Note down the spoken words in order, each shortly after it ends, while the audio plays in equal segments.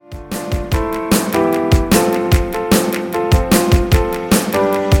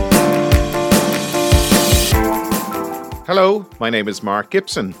Hello, my name is Mark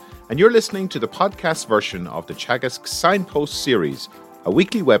Gibson, and you're listening to the podcast version of the Teagasc Signpost series, a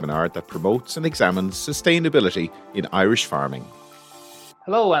weekly webinar that promotes and examines sustainability in Irish farming.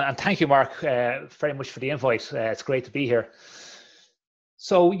 Hello, and thank you, Mark, very much for the invite. It's great to be here.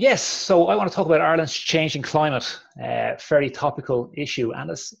 So I want to talk about Ireland's changing climate, very topical issue, and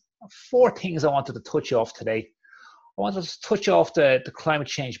there's four things I wanted to touch off today. I wanted to touch off the climate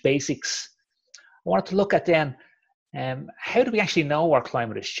change basics. I wanted to look at then how do we actually know our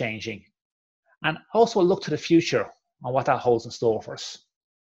climate is changing, and also look to the future on what that holds in store for us.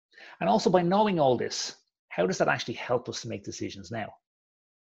 And also, by knowing all this, how does that actually help us to make decisions now?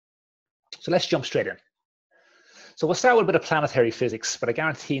 So let's jump straight in. So we'll start with a bit of planetary physics, but I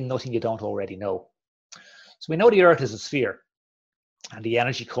guarantee nothing you don't already know. So we know the Earth is a sphere, and the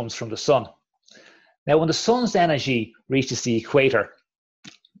energy comes from the sun. Now, when the sun's energy reaches the equator,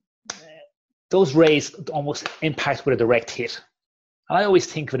 those rays almost impact with a direct hit. And I always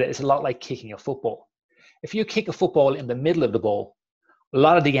think of it as a lot like kicking a football. If you kick a football in the middle of the ball, a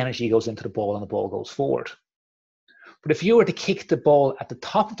lot of the energy goes into the ball and the ball goes forward. But if you were to kick the ball at the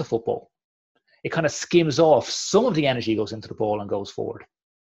top of the football, it kind of skims off. Some of the energy goes into the ball and goes forward,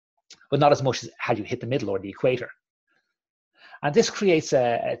 but not as much as had you hit the middle or the equator. And this creates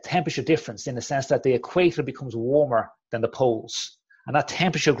a temperature difference in the sense that the equator becomes warmer than the poles. And that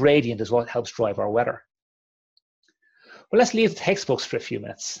temperature gradient is what helps drive our weather. But let's leave the textbooks for a few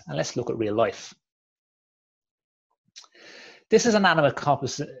minutes and let's look at real life. This is an animate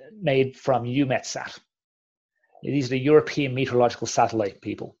compass made from EUMETSAT. These are the European Meteorological Satellite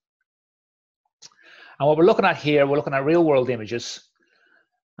people. And what we're looking at here, we're looking at real world images,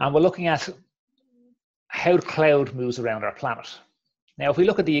 and we're looking at how the cloud moves around our planet. Now, if we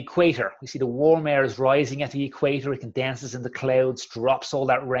look at the equator, we see the warm air is rising at the equator, it condenses in the clouds, drops all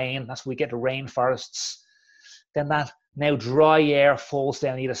that rain, that's where we get the rainforests. Then that now dry air falls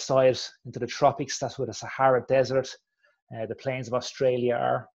down either side into the tropics, that's where the Sahara Desert, the plains of Australia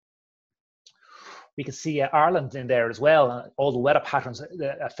are. We can see Ireland in there as well, all the weather patterns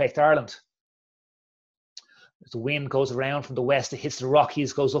that affect Ireland. As the wind goes around from the west, it hits the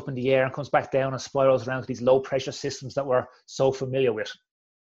Rockies, goes up in the air and comes back down and spirals around to these low pressure systems that we're so familiar with.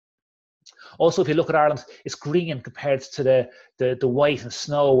 Also, if you look at Ireland, it's green compared to the white and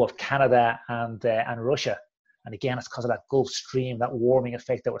snow of Canada and Russia. And again, it's because of that Gulf Stream, that warming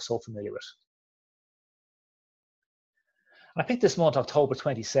effect that we're so familiar with. And I picked this month, October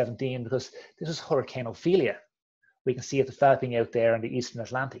 2017, because this is Hurricane Ophelia. We can see it developing out there in the Eastern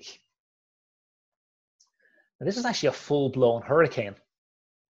Atlantic. Now, this is actually a full-blown hurricane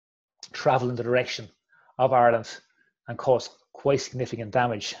traveling in the direction of Ireland and caused quite significant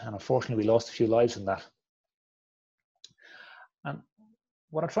damage. And unfortunately, we lost a few lives in that. And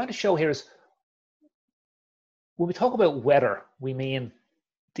what I'm trying to show here is when we talk about weather, we mean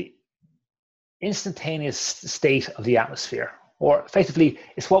the instantaneous state of the atmosphere, or effectively,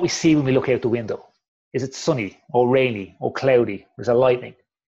 it's what we see when we look out the window. Is it sunny or rainy or cloudy? Or is there lightning?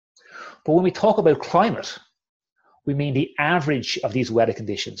 But when we talk about climate, we mean the average of these weather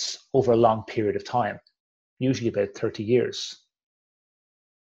conditions over a long period of time, usually about 30 years.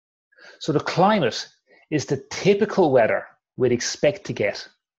 So the climate is the typical weather we'd expect to get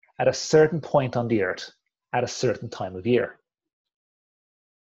at a certain point on the Earth at a certain time of year.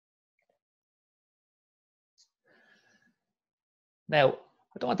 Now,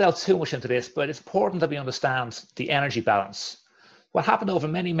 I don't want to delve too much into this, but it's important that we understand the energy balance. What happened over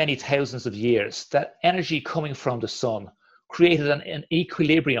many, many thousands of years, that energy coming from the sun created an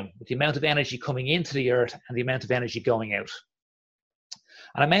equilibrium with the amount of energy coming into the Earth and the amount of energy going out.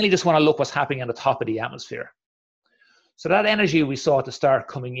 And I mainly just want to look what's happening on the top of the atmosphere. So that energy we saw at the start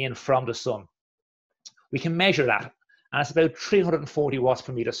coming in from the sun, we can measure that, and it's about 340 watts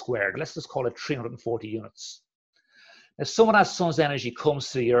per meter squared. Let's just call it 340 units. Now, some of that sun's energy comes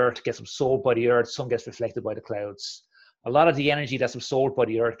to the Earth, gets absorbed by the Earth, some gets reflected by the clouds. A lot of the energy that's absorbed by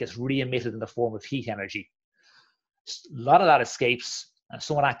the Earth gets re-emitted in the form of heat energy. A lot of that escapes, and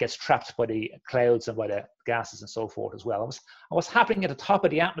some of that gets trapped by the clouds and by the gases and so forth as well. And what's happening at the top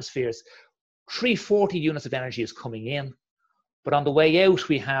of the atmosphere is 340 units of energy is coming in, but on the way out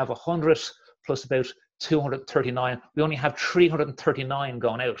we have 100 plus about 239. We only have 339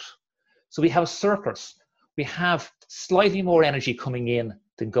 going out. So we have circles. We have slightly more energy coming in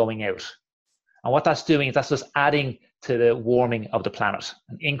than going out. And what that's doing is that's just adding to the warming of the planet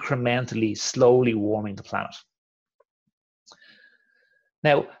and incrementally, slowly warming the planet.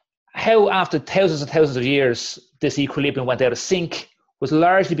 Now, how after thousands and thousands of years this equilibrium went out of sync was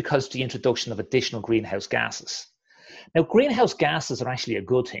largely because of the introduction of additional greenhouse gases. Now, greenhouse gases are actually a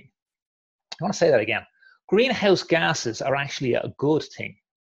good thing. I want to say that again. greenhouse gases are actually a good thing.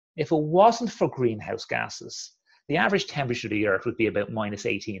 If it wasn't for greenhouse gases, the average temperature of the Earth would be about minus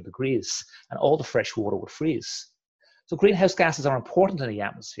 18 degrees, and all the fresh water would freeze. So greenhouse gases are important in the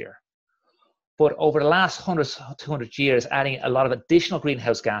atmosphere. But over the last 100 to 200 years, adding a lot of additional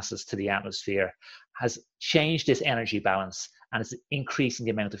greenhouse gases to the atmosphere has changed this energy balance, and is increasing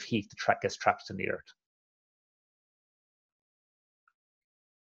the amount of heat that gets trapped in the Earth.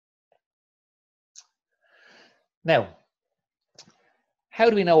 Now, how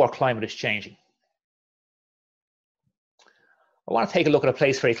do we know our climate is changing? I want to take a look at a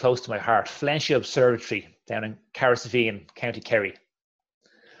place very close to my heart, Valentia Observatory down in Carrickfergus, County Kerry.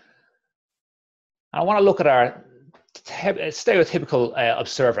 I want to look at our stereotypical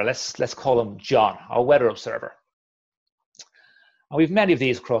observer. Let's call him John, our weather observer. And we've many of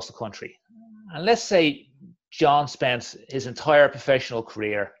these across the country. And let's say John spent his entire professional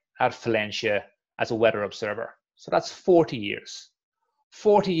career at Valentia as a weather observer. So that's 40 years.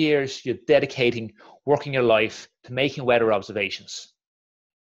 40 years you're dedicating, working your life to making weather observations.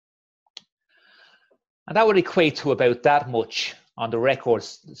 And that would equate to about that much on the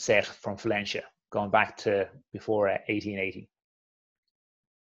records set from Valentia, going back to before 1880.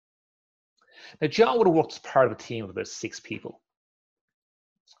 Now, John would have worked as part of a team of about 6 people,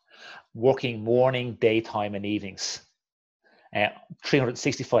 working morning, daytime, and evenings,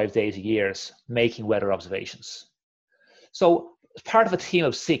 365 days a year, making weather observations. So, as part of a team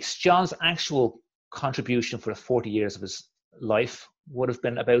of 6, John's actual contribution for the 40 years of his life would have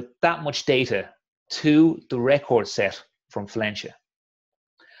been about that much data to the record set from Valentia.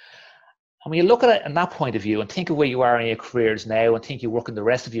 And when you look at it in that point of view and think of where you are in your careers now and think you're working the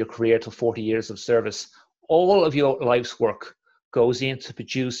rest of your career till 40 years of service, all of your life's work goes into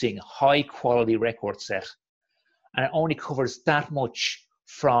producing high quality record set. And it only covers that much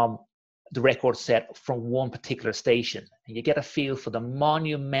from the record set from one particular station. And you get a feel for the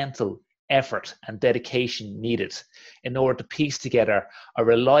monumental effort and dedication needed in order to piece together a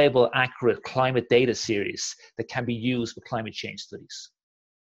reliable, accurate climate data series that can be used for climate change studies.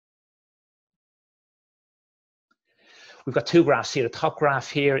 We've got 2 graphs here. The top graph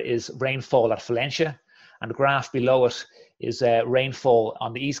here is rainfall at Valentia, and the graph below it is rainfall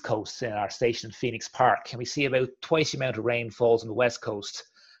on the East Coast in our station in Phoenix Park. And we see about twice the amount of rain falls on the West Coast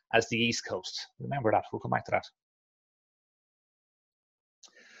as the East Coast. Remember that, we'll come back to that.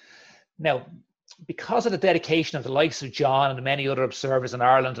 Now, because of the dedication of the likes of John and the many other observers in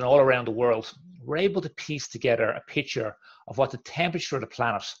Ireland and all around the world, we're able to piece together a picture of what the temperature of the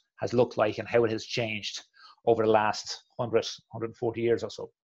planet has looked like and how it has changed over the last 140 years or so.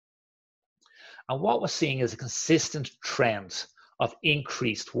 And what we're seeing is a consistent trend of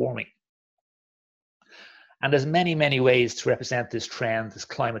increased warming. And there's many, many ways to represent this trend. There's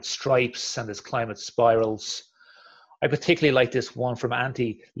climate stripes and there's climate spirals. I particularly like this one from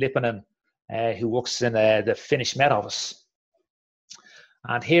Antti Lipponen, who works in the Finnish Met Office.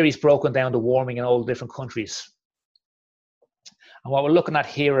 And here he's broken down the warming in all the different countries. And what we're looking at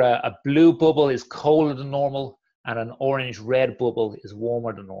here, a blue bubble is colder than normal, and an orange-red bubble is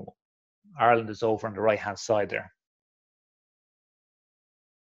warmer than normal. Ireland is over on the right-hand side there.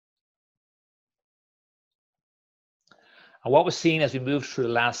 And what we're seeing as we move through the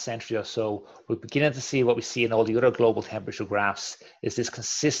last century or so, we're beginning to see what we see in all the other global temperature graphs, is this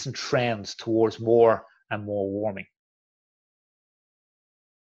consistent trend towards more and more warming.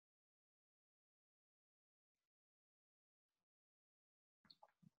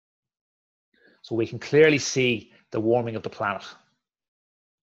 So we can clearly see the warming of the planet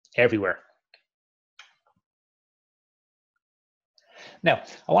everywhere. Now,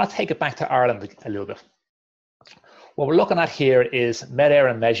 I want to take it back to Ireland a little bit. What we're looking at here is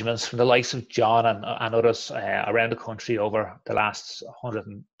Eireann measurements from the likes of John and others around the country over the last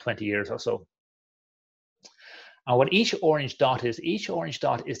 120 years or so. And what each orange dot is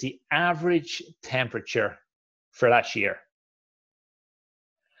the average temperature for that year.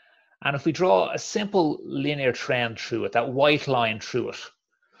 And if we draw a simple linear trend through it, that white line through it,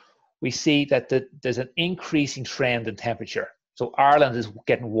 we see that there's an increasing trend in temperature. So Ireland is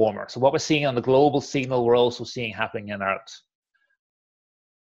getting warmer. So what we're seeing on the global signal, we're also seeing happening in Ireland.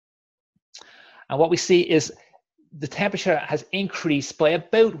 And what we see is the temperature has increased by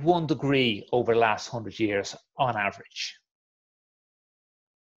about 1 degree over the last 100 years on average.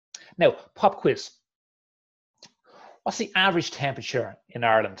 Now, pop quiz. What's the average temperature in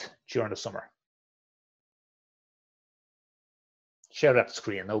Ireland during the summer? Shout at the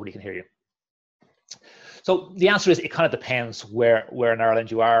screen, nobody can hear you. So the answer is it kind of depends where in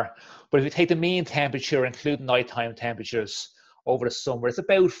Ireland you are. But if you take the mean temperature, including nighttime temperatures over the summer, it's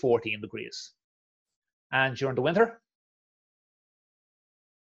about 14 degrees. And during the winter,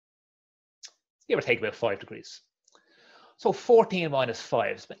 give or take about 5 degrees. So 14 minus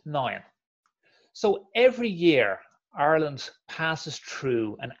 5 is about 9. So every year, Ireland passes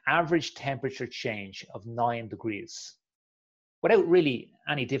through an average temperature change of 9 degrees without really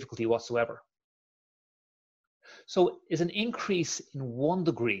any difficulty whatsoever. So is an increase in 1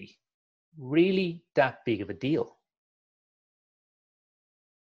 degree really that big of a deal?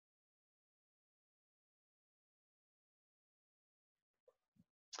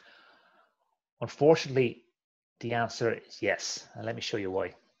 Unfortunately, the answer is yes, and let me show you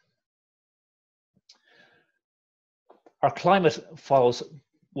why. Our climate follows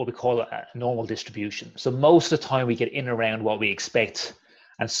what we call a normal distribution. So most of the time we get in around what we expect,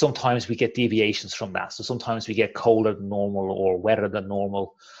 and sometimes we get deviations from that. So sometimes we get colder than normal or wetter than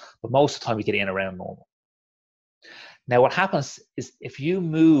normal, but most of the time we get in around normal. Now what happens is if you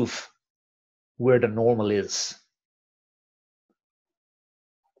move where the normal is,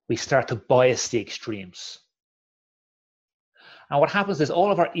 we start to bias the extremes. And what happens is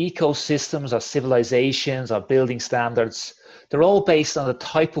all of our ecosystems, our civilizations, our building standards, they're all based on the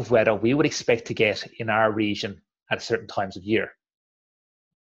type of weather we would expect to get in our region at certain times of year.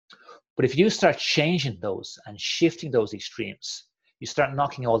 But if you start changing those and shifting those extremes, you start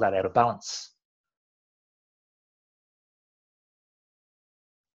knocking all that out of balance.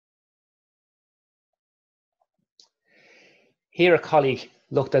 Here, a colleague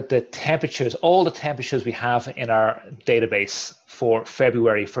looked at the temperatures, all the temperatures we have in our database for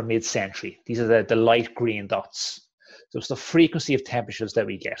February for mid-century. These are the light green dots. So it's the frequency of temperatures that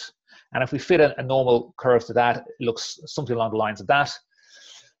we get. And if we fit a normal curve to that, it looks something along the lines of that.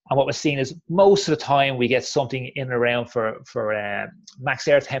 And what we're seeing is most of the time we get something in and around for max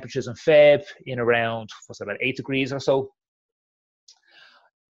air temperatures in Feb, in around, what's that, about 8 degrees or so,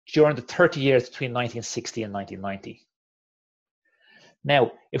 during the 30 years between 1960 and 1990.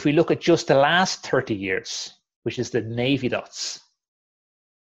 Now, if we look at just the last 30 years, which is the navy dots,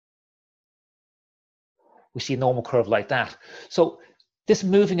 we see a normal curve like that. So this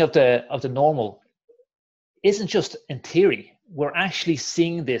moving of the normal isn't just in theory. We're actually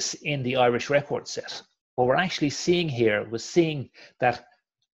seeing this in the Irish record set. What we're actually seeing here was seeing that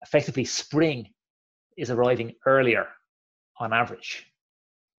effectively spring is arriving earlier on average.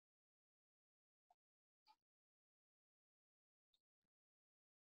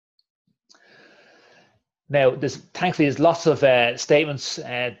 Now, thankfully, there's lots of statements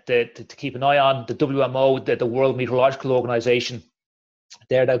to keep an eye on. The WMO, the World Meteorological Organization,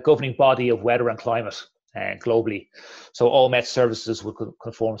 they're the governing body of weather and climate globally. So all Met services will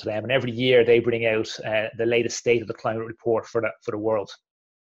conform to them. And every year they bring out the latest state of the climate report for the world.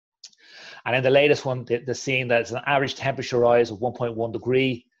 And in the latest one, they're seeing that it's an average temperature rise of 1.1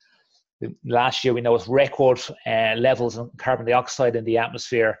 degree. Last year, we know it's record levels of carbon dioxide in the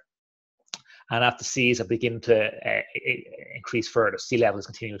atmosphere. And at the seas are beginning to increase further. Sea level is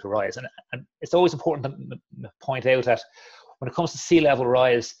continuing to rise. And it's always important to point out that when it comes to sea level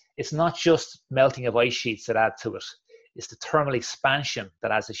rise, it's not just melting of ice sheets that add to it. It's the thermal expansion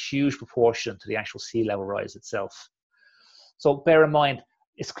that adds a huge proportion to the actual sea level rise itself. So bear in mind,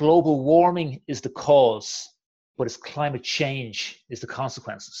 it's global warming is the cause, but it's climate change is the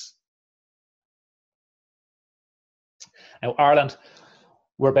consequences. Now, Ireland,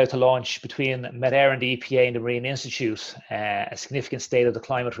 we're about to launch between Eireann, the EPA, and the Marine Institute a significant state of the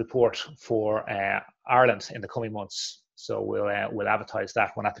climate report for Ireland in the coming months. So we'll advertise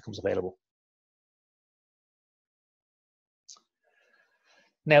that when that becomes available.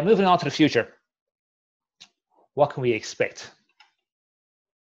 Now, moving on to the future, what can we expect?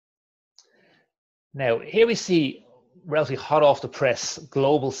 Now, here we see relatively hot off the press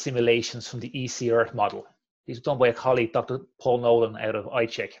global simulations from the EC Earth model. These are done by a colleague, Dr. Paul Nolan, out of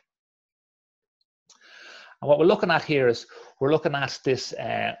iCheck. And what we're looking at here is we're looking at this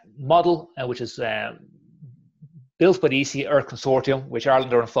model, which is built by the EC Earth Consortium, which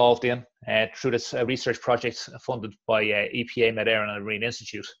Ireland are involved in through this research project funded by EPA, Eireann, and the Marine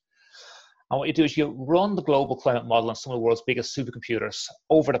Institute. And what you do is you run the global climate model on some of the world's biggest supercomputers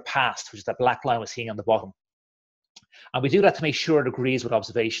over the past, which is that black line we're seeing on the bottom. And we do that to make sure it agrees with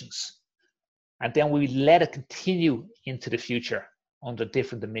observations. And then we let it continue into the future under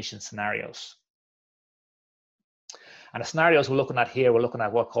different emission scenarios. And the scenarios we're looking at here, we're looking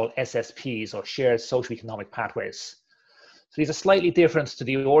at what are called SSPs, or shared socioeconomic pathways. So these are slightly different to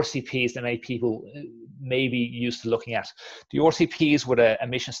the RCPs that many people may be used to looking at. The RCPs were the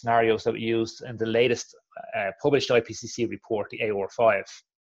emission scenarios that we used in the latest published IPCC report, the AOR5.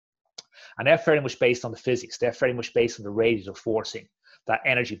 And they're very much based on the physics. They're very much based on the radiative forcing, that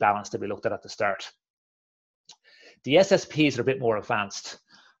energy balance that we looked at the start. The SSPs are a bit more advanced.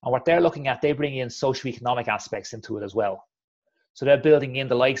 And what they're looking at, they bring in socioeconomic aspects into it as well. So they're building in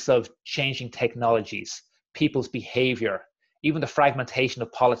the likes of changing technologies, people's behavior, even the fragmentation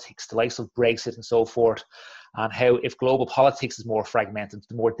of politics, the likes of Brexit and so forth, and how if global politics is more fragmented,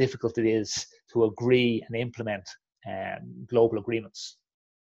 the more difficult it is to agree and implement global agreements.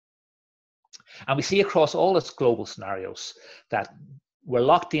 And we see across all its global scenarios that we're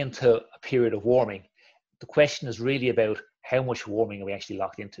locked into a period of warming. The question is really about how much warming are we actually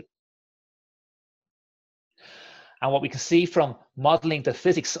locked into. And what we can see from modeling the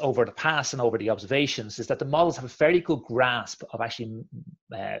physics over the past and over the observations is that the models have a fairly good grasp of actually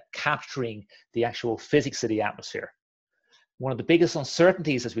capturing the actual physics of the atmosphere. One of the biggest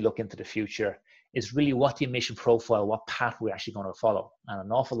uncertainties as we look into the future is really what the emission profile, what path we're actually going to follow. And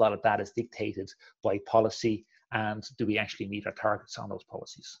an awful lot of that is dictated by policy, and do we actually meet our targets on those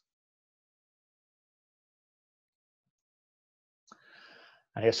policies.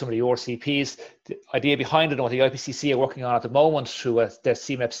 And here's some of the RCPs. The idea behind it, and what the IPCC are working on at the moment through their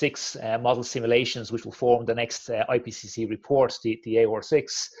CMEP6 model simulations, which will form the next IPCC report, the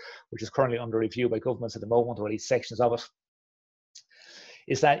AOR6, which is currently under review by governments at the moment, or at least sections of it,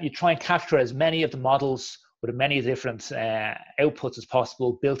 is that you try and capture as many of the models with as many different outputs as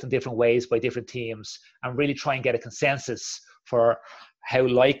possible, built in different ways by different teams, and really try and get a consensus for how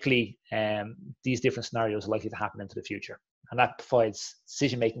likely these different scenarios are likely to happen into the future. And that provides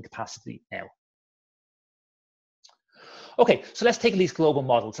decision-making capacity now. Okay, so let's take these global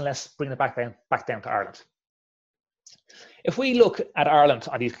models and let's bring it back down to Ireland. If we look at Ireland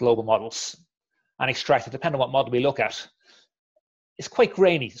on these global models and extract it, depending on what model we look at, it's quite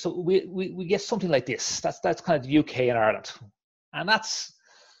grainy. So we get something like this. That's kind of the UK and Ireland. And that's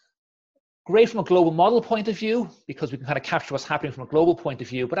great from a global model point of view, because we can kind of capture what's happening from a global point of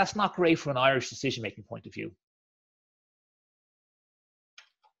view, but that's not great from an Irish decision-making point of view.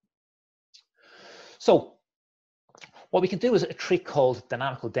 So what we can do is a trick called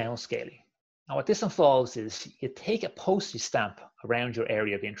dynamical downscaling. And what this involves is you take a postage stamp around your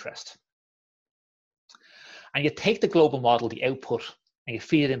area of interest. And you take the global model, the output, and you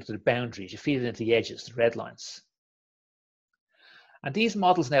feed it into the boundaries, you feed it into the edges, the red lines. And these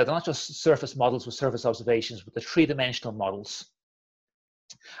models now, they're not just surface models with surface observations, but they're three-dimensional models.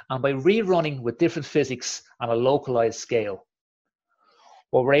 And by rerunning with different physics on a localized scale,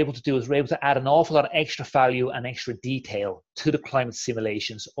 what we're able to do is we're able to add an awful lot of extra value and extra detail to the climate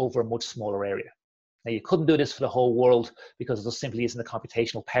simulations over a much smaller area. Now, you couldn't do this for the whole world because there simply isn't the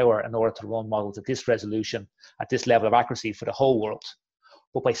computational power in order to run models at this resolution, at this level of accuracy for the whole world.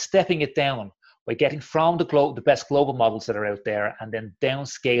 But by stepping it down, by getting from the best global models that are out there and then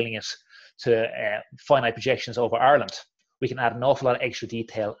downscaling it to finite projections over Ireland, we can add an awful lot of extra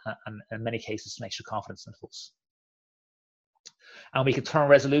detail and in many cases some extra confidence intervals. And we can turn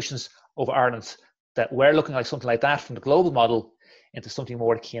resolutions over Ireland that were looking like something like that from the global model into something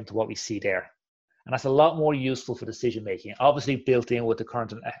more akin to what we see there. And that's a lot more useful for decision making, obviously built in with the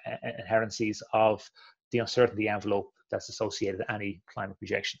current inherencies of the uncertainty envelope that's associated with any climate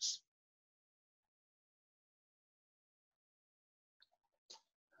projections.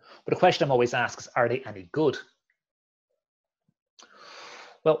 But the question I'm always asked is, are they any good?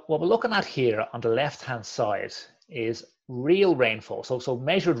 Well, what we're looking at here on the left-hand side is real rainfall, so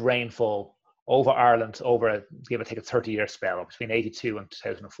measured rainfall over Ireland over, give or take, a 30-year spell between 82 and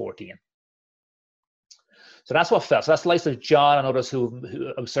 2014. So that's what fell. So that's the likes of John and others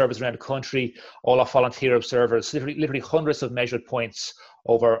who observers around the country, all our volunteer observers, literally hundreds of measured points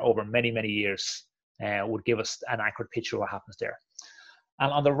over many, many years would give us an accurate picture of what happens there.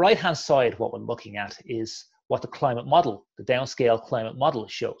 And on the right-hand side, what we're looking at is what the climate model, the downscale climate model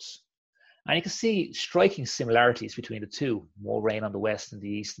shows. And you can see striking similarities between the two, more rain on the west and the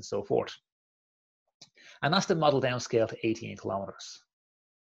east and so forth. And that's the model downscale to 18 kilometers.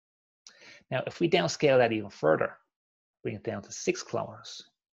 Now, if we downscale that even further, bring it down to 6 kilometers,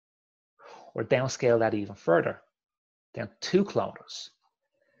 or downscale that even further, down 2 kilometers,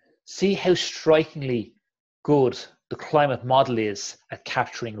 see how strikingly good the climate model is at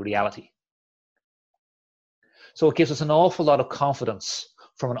capturing reality. So it gives us an awful lot of confidence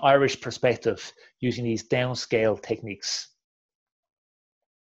from an Irish perspective using these downscale techniques.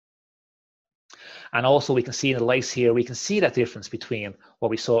 And also we can see in the likes here, we can see that difference between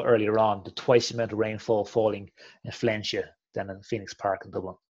what we saw earlier on, the twice the amount of rainfall falling in Flenshire than in Phoenix Park in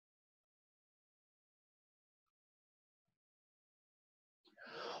Dublin.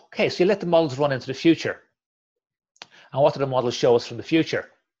 Okay, so you let the models run into the future. And what do the models show us from the future?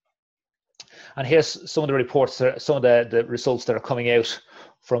 And here's some of the reports, some of the results that are coming out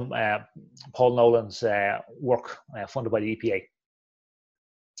from Paul Nolan's work funded by the EPA.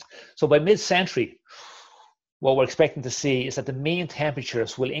 So by mid-century, what we're expecting to see is that the mean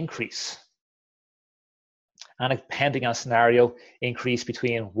temperatures will increase, and depending on scenario, increase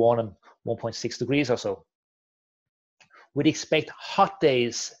between 1 and 1.6 degrees or so. We'd expect hot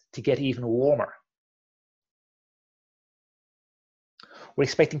days to get even warmer. We're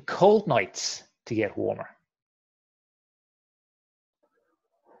expecting cold nights to get warmer.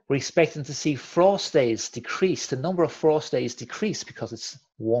 We're expecting to see frost days decrease, the number of frost days decrease because it's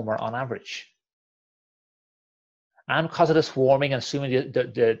warmer on average. And because of this warming, and assuming an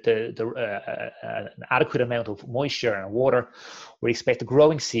adequate amount of moisture and water, we expect the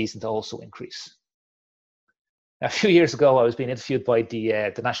growing season to also increase. Now, a few years ago, I was being interviewed by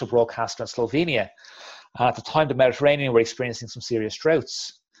the national broadcaster in Slovenia. At the time, the Mediterranean were experiencing some serious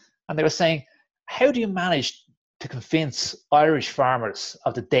droughts. And they were saying, how do you manage to convince Irish farmers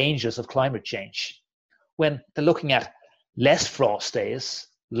of the dangers of climate change when they're looking at less frost days,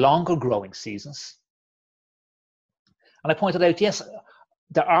 longer growing seasons? And I pointed out, yes,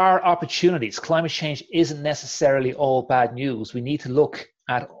 there are opportunities. Climate change isn't necessarily all bad news. We need to look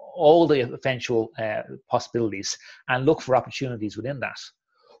at all the eventual possibilities and look for opportunities within that.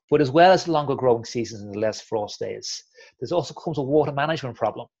 But as well as longer growing seasons and less frost days, there's also comes a water management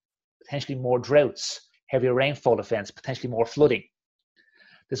problem, potentially more droughts, heavier rainfall events, potentially more flooding.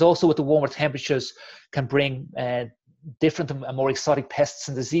 There's also, with the warmer temperatures, can bring different and more exotic pests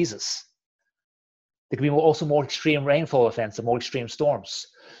and diseases. There can be also more extreme rainfall events and more extreme storms.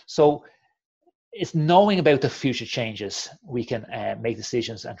 So it's knowing about the future changes we can make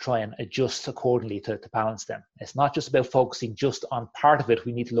decisions and try and adjust accordingly to balance them. It's not just about focusing just on part of it.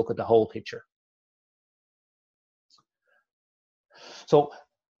 We need to look at the whole picture. So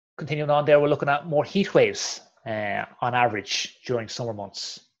continuing on there, we're looking at more heat waves on average during summer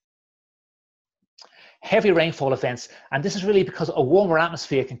months. Heavy rainfall events, and this is really because a warmer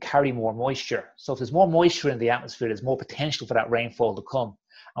atmosphere can carry more moisture. So if there's more moisture in the atmosphere, there's more potential for that rainfall to come.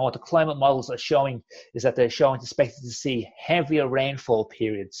 And what the climate models are showing is that they're expected to see heavier rainfall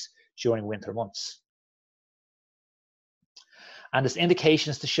periods during winter months. And there's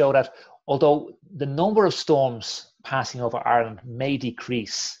indications to show that although the number of storms passing over Ireland may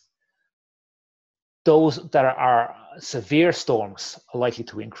decrease, those that are severe storms are likely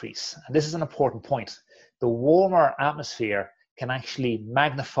to increase. And this is an important point. The warmer atmosphere can actually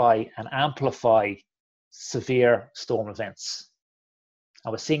magnify and amplify severe storm events.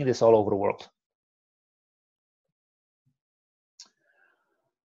 And we're seeing this all over the world.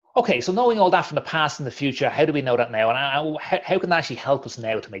 Okay, so knowing all that from the past and the future, how do we know that now? And how can that actually help us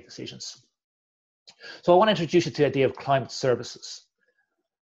now to make decisions? So I want to introduce you to the idea of climate services.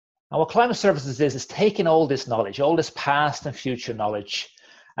 And what climate services is taking all this knowledge, all this past and future knowledge,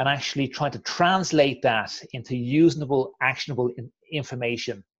 and actually trying to translate that into usable, actionable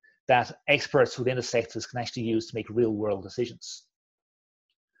information that experts within the sectors can actually use to make real world decisions.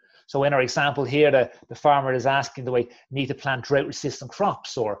 So in our example here, the farmer is asking, do I need to plant drought resistant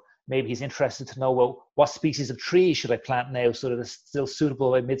crops? Or maybe he's interested to know, well, what species of trees should I plant now so that it's still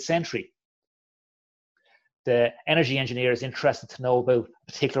suitable by mid-century? The energy engineer is interested to know about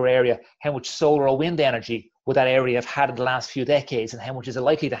a particular area, how much solar or wind energy would that area have had in the last few decades and how much is it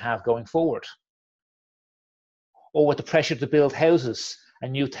likely to have going forward? Or with the pressure to build houses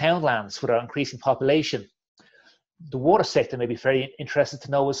and new townlands with our increasing population, the water sector may be very interested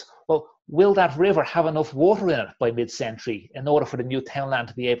to know is, well, will that river have enough water in it by mid-century in order for the new townland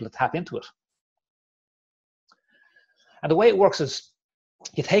to be able to tap into it? And the way it works is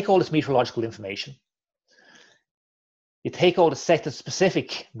you take all this meteorological information, you take all the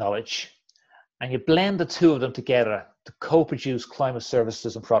sector-specific knowledge, and you blend the two of them together to co-produce climate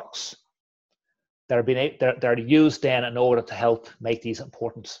services and products that are used then in order to help make these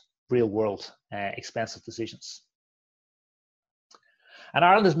important real-world expensive decisions. And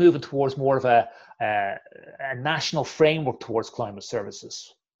Ireland is moving towards more of a national framework towards climate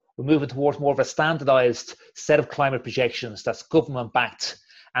services. We're moving towards more of a standardized set of climate projections that's government-backed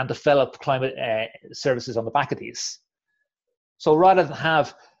and develop climate services on the back of these. So rather than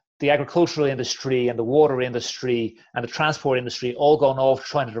have the agricultural industry and the water industry and the transport industry all going off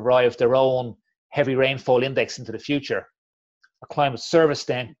trying to derive their own heavy rainfall index into the future, a climate service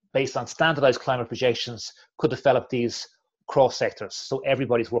then, based on standardized climate projections, could develop these cross sectors, so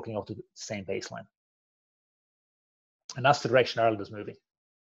everybody's working off the same baseline. And that's the direction Ireland is moving.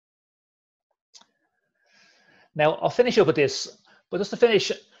 Now, I'll finish up with this, but just to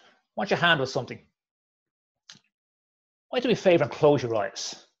finish, I want your hand with something. Why do me a favor and close your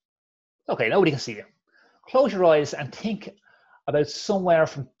eyes? Okay, nobody can see you. Close your eyes and think about somewhere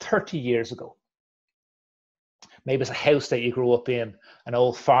from 30 years ago. Maybe it's a house that you grew up in, an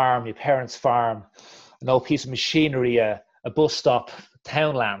old farm, your parents' farm, an old piece of machinery, a bus stop,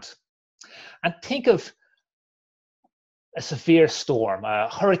 townland. And think of a severe storm, a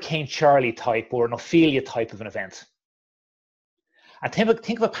Hurricane Charlie type or an Ophelia type of an event. And think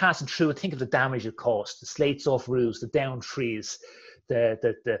of it passing through and think of the damage it caused, the slates off roofs, the downed trees,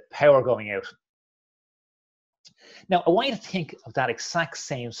 the power going out. Now, I want you to think of that exact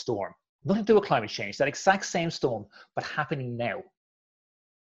same storm, nothing to do with climate change, that exact same storm, but happening now.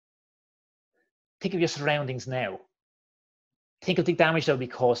 Think of your surroundings now. Think of the damage that would be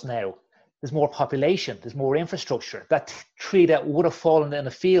caused now. There's more population, there's more infrastructure. That tree that would have fallen in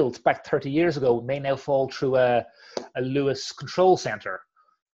a field back 30 years ago may now fall through a Lewis control center.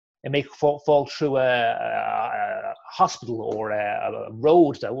 It may fall through a hospital or a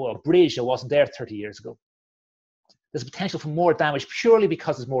road, a bridge that wasn't there 30 years ago. There's potential for more damage purely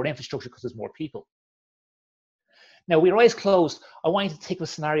because there's more infrastructure, because there's more people. Now, with your eyes closed, I want you to think of a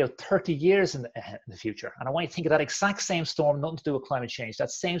scenario 30 years in the future. And I want you to think of that exact same storm, nothing to do with climate change,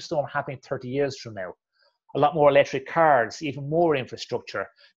 that same storm happening 30 years from now. A lot more electric cars, even more infrastructure,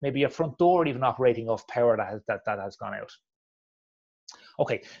 maybe your front door even operating off power that has gone out.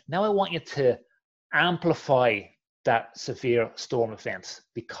 Okay, now I want you to amplify that severe storm event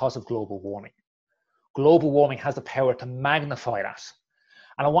because of global warming. Global warming has the power to magnify that.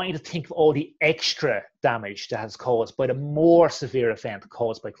 And I want you to think of all the extra damage that has caused by the more severe event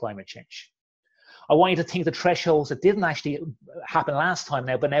caused by climate change. I want you to think the thresholds that didn't actually happen last time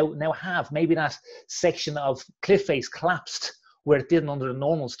now, but now have. Maybe that section of cliff face collapsed where it didn't under the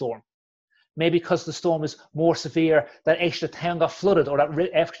normal storm. Maybe because the storm is more severe, that extra town got flooded or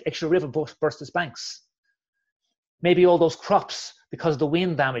that extra river burst its banks. Maybe all those crops, because of the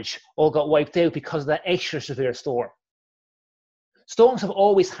wind damage, all got wiped out because of that extra severe storm. Storms have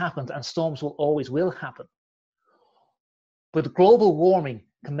always happened and storms will always happen. But global warming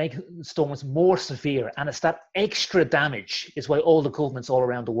can make storms more severe, and it's that extra damage is why all the governments all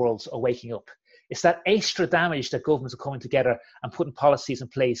around the world are waking up. It's that extra damage that governments are coming together and putting policies in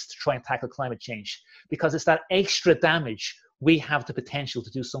place to try and tackle climate change, because it's that extra damage we have the potential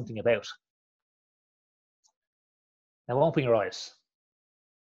to do something about. Now, open your eyes.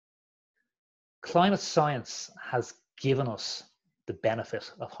 Climate science has given us the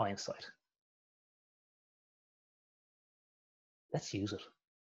benefit of hindsight. Let's use it.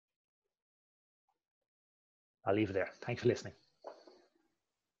 I'll leave it there. Thanks for listening.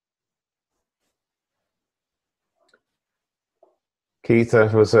 Keith,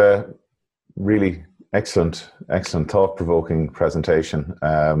 that was a really excellent, thought-provoking presentation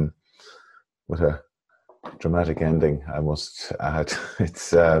with a dramatic ending, I must add.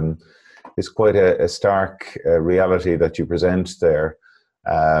 It's quite a stark reality that you present there,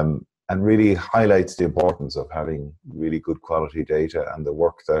 and really highlights the importance of having really good quality data and the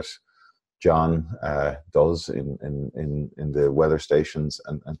work that John does in the weather stations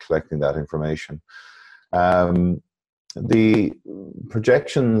and collecting that information. The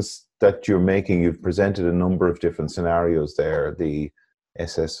projections that you're making, you've presented a number of different scenarios there, the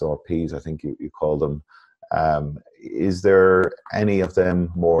SSRPs, I think you call them. Is there any of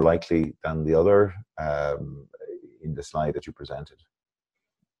them more likely than the other in the slide that you presented?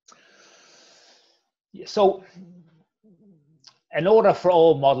 So, in order for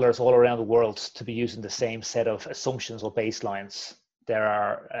all modelers all around the world to be using the same set of assumptions or baselines, there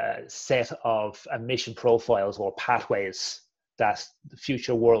are a set of emission profiles or pathways that the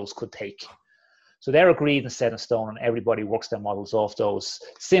future worlds could take. So they're agreed and set in stone, and everybody works their models off those,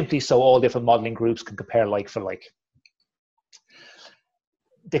 simply so all different modeling groups can compare like for like.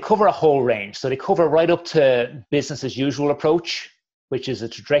 They cover a whole range. So they cover right up to business as usual approach, which is a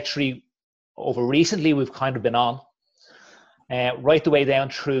trajectory over recently we've kind of been on, right the way down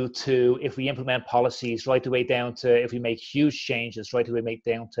through to if we implement policies, right the way down to if we make huge changes, right the way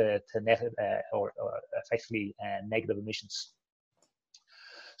down to net or effectively negative emissions.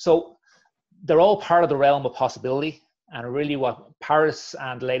 So they're all part of the realm of possibility, and really what Paris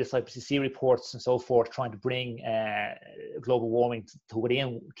and the latest IPCC reports and so forth trying to bring global warming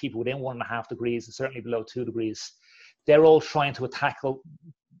to keep it within 1.5 degrees and certainly below 2 degrees. They're all trying to tackle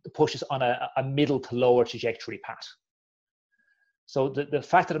the pushes on a middle to lower trajectory path. So the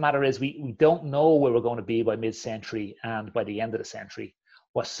fact of the matter is we don't know where we're going to be by mid-century and by the end of the century.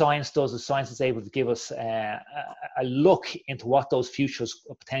 What science does is science is able to give us a look into what those futures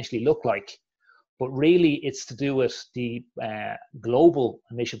potentially look like. But really, it's to do with the global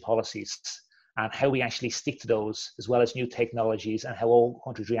emission policies and how we actually stick to those, as well as new technologies and how all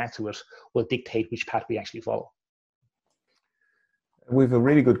countries react to it will dictate which path we actually follow. We've a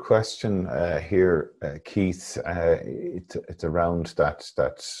really good question here, Keith. It's around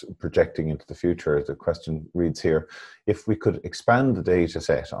that projecting into the future. The question reads here: if we could expand the data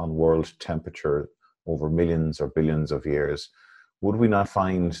set on world temperature over millions or billions of years, would we not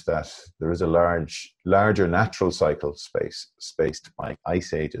find that there is a larger natural cycle spaced by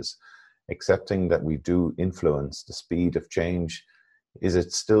ice ages? Accepting that we do influence the speed of change, is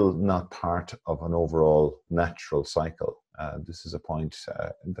it still not part of an overall natural cycle? This is a point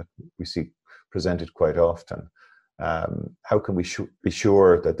that we see presented quite often. How can we be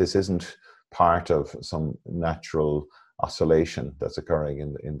sure that this isn't part of some natural oscillation that's occurring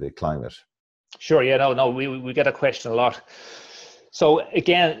in the climate? Sure, yeah, no, we get a question a lot. So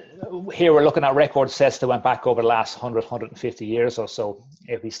again, here we're looking at record sets that went back over the last 100, 150 years or so.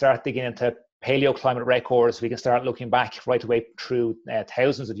 If we start digging into paleoclimate records, we can start looking back right away through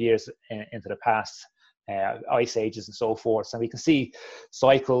thousands of years into the past, ice ages and so forth. And we can see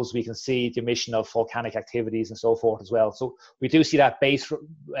cycles, we can see the emission of volcanic activities and so forth as well. So we do see that base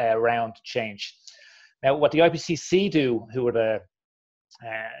round change. Now, what the IPCC do, who are the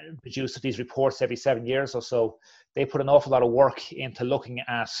produce these reports every 7 years or so, they put an awful lot of work into looking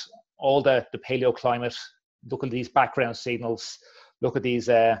at all the paleoclimate, look at these background signals, look at these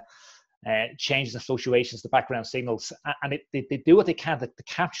changes and fluctuations, the background signals, and they do what they can to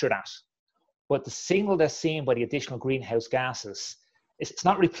capture that. But the signal they're seeing by the additional greenhouse gases, it's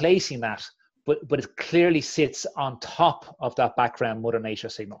not replacing that, but it clearly sits on top of that background Mother Nature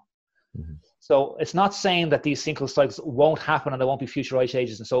signal. Mm-hmm. So it's not saying that these single cycles won't happen and there won't be future ice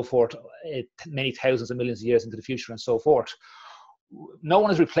ages and so forth, many thousands of millions of years into the future and so forth. No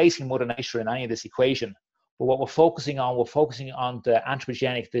one is replacing Mother Nature in any of this equation. But what we're focusing on the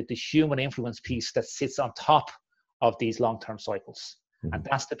anthropogenic, the human influence piece that sits on top of these long-term cycles. Mm-hmm. And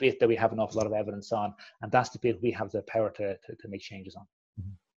that's the bit that we have an awful lot of evidence on. And that's the bit we have the power to make changes on.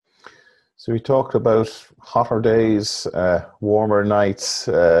 Mm-hmm. So we talked about hotter days, warmer nights,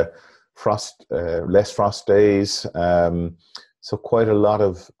 less frost days. So quite a lot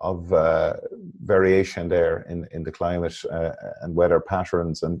of variation there in the climate and weather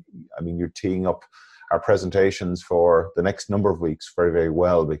patterns. And I mean, you're teeing up our presentations for the next number of weeks very, very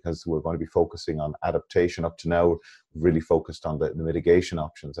well, because we're going to be focusing on adaptation. Up to now, we've really focused on the mitigation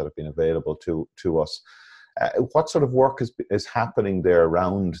options that have been available to us. What sort of work is happening there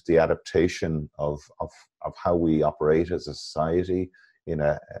around the adaptation of how we operate as a society in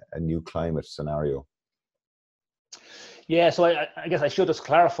a new climate scenario? Yeah, so I guess I should just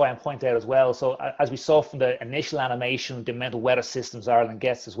clarify and point out as well. So as we saw from the initial animation, the amount of weather systems Ireland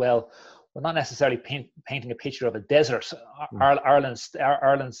gets as well, we're not necessarily painting a picture of a desert. Ireland's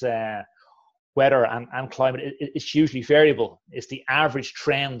weather and climate is hugely variable. It's the average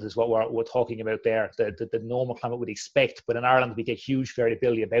trend is what we're talking about there, the normal climate we'd expect. But in Ireland, we get huge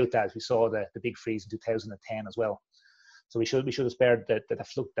variability about that, as we saw the big freeze in 2010 as well. So we should have spared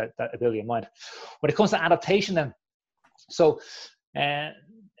that ability in mind. When it comes to adaptation then, so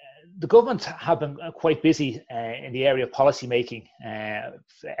the government have been quite busy in the area of policy making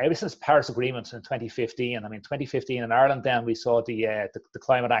ever since Paris Agreement in 2015. I mean, 2015 in Ireland, then we saw the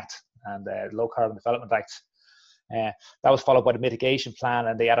Climate Act and the Low Carbon Development Act. That was followed by the mitigation plan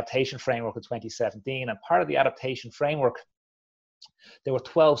and the adaptation framework in 2017. And part of the adaptation framework, there were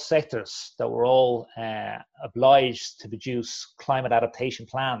 12 sectors that were all obliged to produce climate adaptation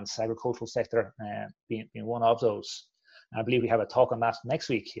plans, agricultural sector being one of those. I believe we have a talk on that next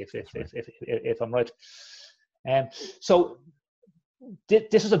week, if I'm right. So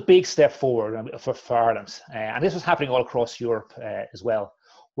this was a big step forward for Ireland, and this was happening all across Europe as well,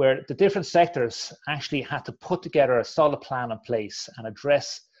 where the different sectors actually had to put together a solid plan in place and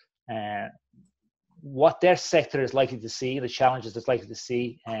address what their sector is likely to see, the challenges it's likely to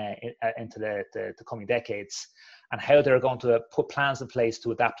see into the coming decades, and how they're going to put plans in place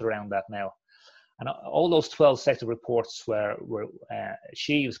to adapt around that now. And all those 12 sector reports were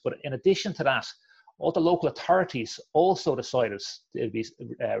achieved. But in addition to that, all the local authorities also decided they'd be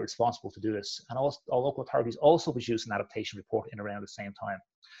responsible to do this. And all local authorities also produced an adaptation report in around the same time.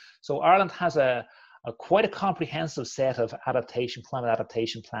 So Ireland has quite a comprehensive set of climate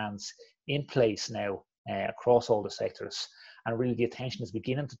adaptation plans in place now across all the sectors. And really the attention is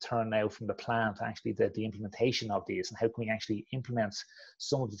beginning to turn now from the plan to actually the implementation of these, and how can we actually implement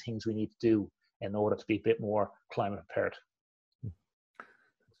some of the things we need to do in order to be a bit more climate prepared.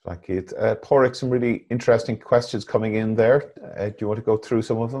 Thank you. Pádraig, some really interesting questions coming in there. Do you want to go through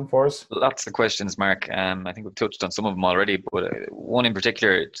some of them for us? Lots of questions, Mark. I think we've touched on some of them already, but one in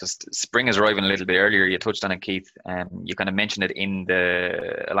particular, just spring is arriving a little bit earlier. You touched on it, Keith. You kind of mentioned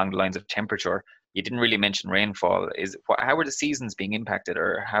it along the lines of temperature. You didn't really mention rainfall. How are the seasons being impacted,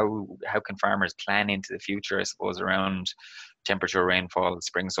 or how can farmers plan into the future, I suppose, around temperature, rainfall,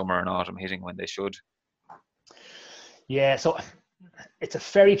 spring, summer, and autumn hitting when they should? Yeah, so it's a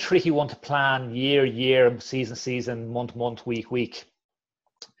very tricky one to plan year, season, month, week,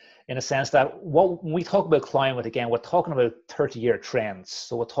 in a sense that when we talk about climate, again, we're talking about 30-year trends.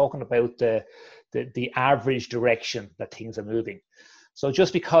 So we're talking about the average direction that things are moving. So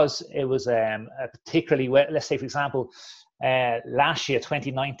just because it was a particularly wet, let's say, for example, last year,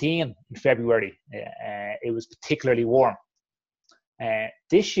 2019, in February, it was particularly warm.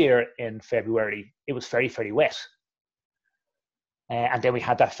 This year in February, it was very, very wet. And then we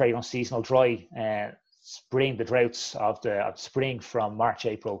had that very unseasonal dry spring, the droughts of spring from March,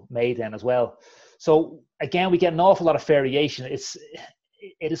 April, May then as well. So again, we get an awful lot of variation.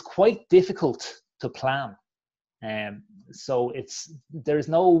 It is quite difficult to plan. So there is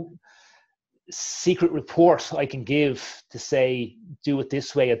no secret report I can give to say, do it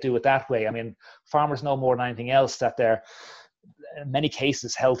this way or do it that way. I mean, farmers know more than anything else that they're, in many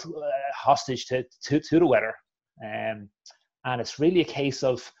cases, held hostage to the weather. And it's really a case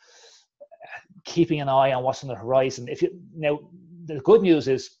of keeping an eye on what's on the horizon. Now, the good news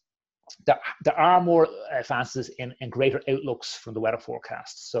is that there are more advances in greater outlooks from the weather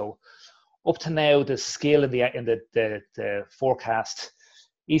forecasts. So up to now, the skill in the forecast,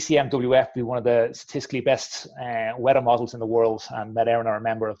 ECMWF be one of the statistically best weather models in the world, and Eireann are a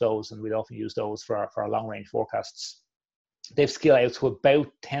member of those, and we often use those for our long-range forecasts. They've scaled out to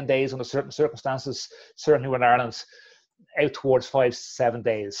about 10 days under certain circumstances, certainly in Ireland, out towards 5-7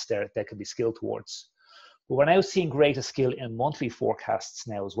 days they can be skilled towards. But we're now seeing greater skill in monthly forecasts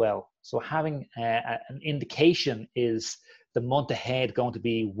now as well. So having an indication, is the month ahead going to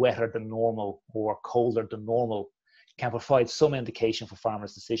be wetter than normal or colder than normal, can provide some indication for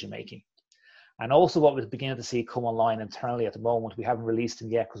farmers' decision making. And also what we're beginning to see come online internally at the moment, we haven't released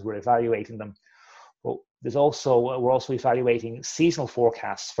them yet because we're evaluating them, but we're also evaluating seasonal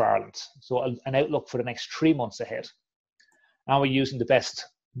forecasts for Ireland. So an outlook for the next 3 months ahead. And we're using the best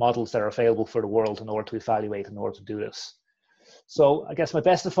models that are available for the world in order to evaluate, in order to do this. So I guess my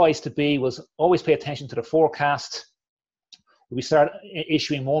best advice was always pay attention to the forecast. We start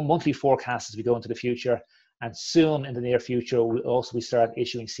issuing more monthly forecasts as we go into the future. And soon in the near future, we start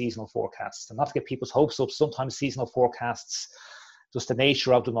issuing seasonal forecasts. And not to get people's hopes up, sometimes seasonal forecasts, just the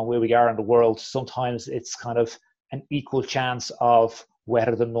nature of them and where we are in the world, sometimes it's kind of an equal chance of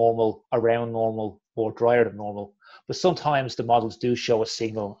wetter than normal, around normal, or drier than normal. But sometimes the models do show a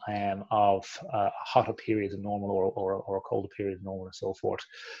signal of a hotter period than normal, or a colder period than normal, and so forth.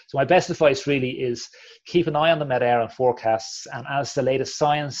 So my best advice really is keep an eye on the Eireann forecasts, and as the latest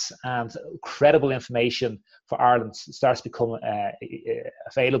science and credible information for Ireland starts to become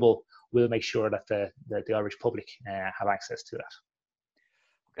available, we'll make sure that the Irish public have access to that.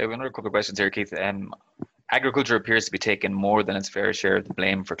 Okay, we have another couple of questions here, Keith. Agriculture appears to be taking more than its fair share of the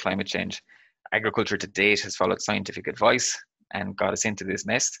blame for climate change. Agriculture to date has followed scientific advice and got us into this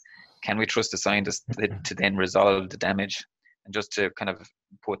mess. Can we trust the scientists to then resolve the damage? And just to kind of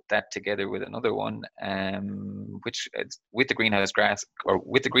put that together with another one, which with the greenhouse gas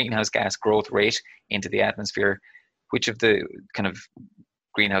growth rate into the atmosphere, which of the kind of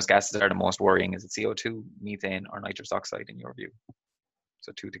greenhouse gases are the most worrying? Is it CO2, methane, or nitrous oxide in your view?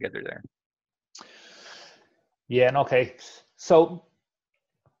 So two together there. Yeah, okay. So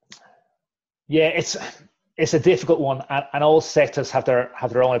yeah, it's a difficult one, and all sectors have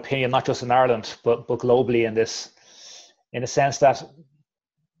their own opinion, not just in Ireland, but globally in this, in the sense that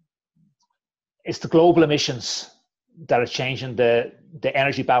it's the global emissions that are changing the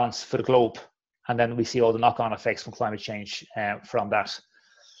energy balance for the globe, and then we see all the knock-on effects from climate change from that.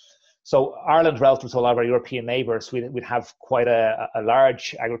 So Ireland, relative to a lot of our European neighbours, we'd have quite a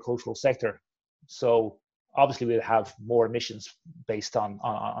large agricultural sector. So obviously we'll have more emissions based on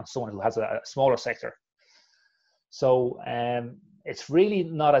someone who has a smaller sector. So it's really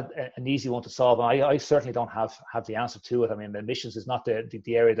not an easy one to solve. And I certainly don't have the answer to it. I mean, the emissions is not the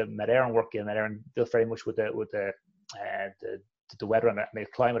area that Eireann work in. Eireann deals very much with the weather and the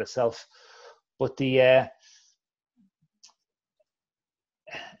climate itself. But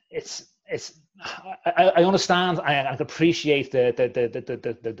I understand and appreciate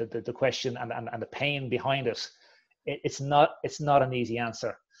the question and the pain behind it. It's not an easy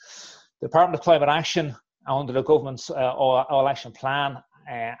answer. The Department of Climate Action, under the government's All Action Plan,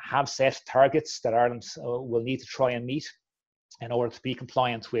 have set targets that Ireland will need to try and meet in order to be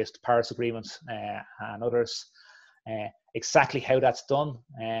compliant with the Paris Agreement and others. Exactly how that's done,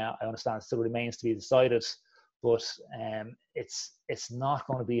 I understand, still remains to be decided. but it's not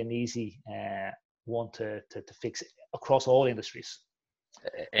going to be an easy one to fix across all industries.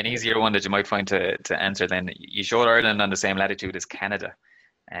 An easier one that you might find to answer then, you showed Ireland on the same latitude as Canada.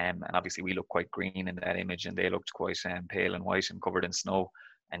 And obviously we look quite green in that image, and they looked quite pale and white and covered in snow.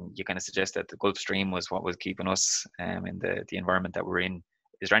 And you kind of suggest that the Gulf Stream was what was keeping us in the environment that we're in.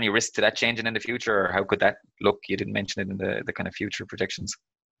 Is there any risk to that changing in the future, or how could that look? You didn't mention it in the kind of future projections.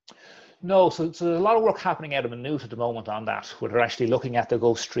 No, so there's a lot of work happening out of Maynooth at the moment on that, where they're actually looking at the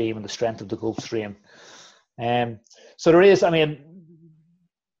Gulf Stream and the strength of the Gulf Stream. So there is, I mean,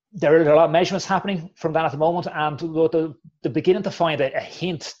 there are a lot of measurements happening from that at the moment, and they're beginning to find a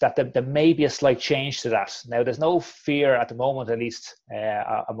hint that there may be a slight change to that. Now, there's no fear at the moment, at least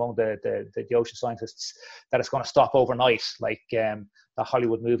among the ocean scientists, that it's going to stop overnight, like the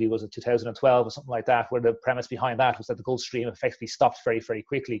Hollywood movie, was it 2012 or something like that, where the premise behind that was that the Gulf Stream effectively stopped very, very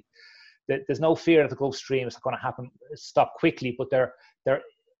quickly. There's no fear that the Gulf Stream is going to stop quickly, but there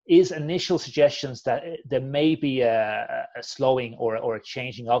is initial suggestions that there may be a slowing or a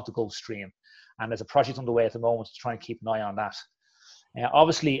changing of the Gulf Stream, and there's a project underway at the moment to try and keep an eye on that.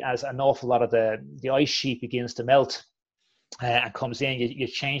 Obviously, as an awful lot of the ice sheet begins to melt and comes in, you're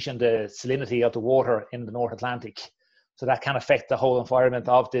changing the salinity of the water in the North Atlantic, so that can affect the whole environment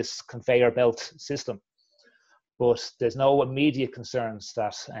of this conveyor belt system. But there's no immediate concerns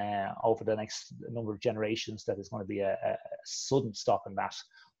that over the next number of generations that there's going to be a sudden stop in that,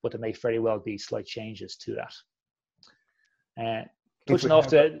 but there may very well be slight changes to that. Touching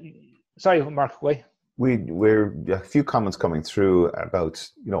off sorry, Mark, wait. We're a few comments coming through about,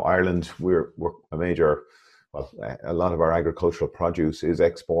 Ireland. We're a major, a lot of our agricultural produce is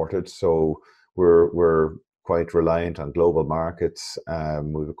exported, so we're quite reliant on global markets. We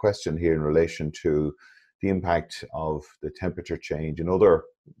have a question here in relation to the impact of the temperature change in other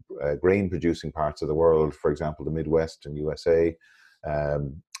grain producing parts of the world, for example, the Midwest and USA,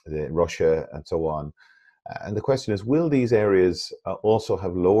 Russia, and so on. And the question is, will these areas also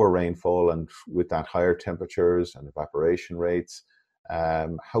have lower rainfall, and with that higher temperatures and evaporation rates?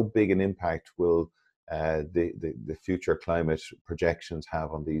 How big an impact will the future climate projections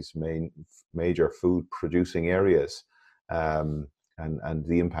have on these major food producing areas? And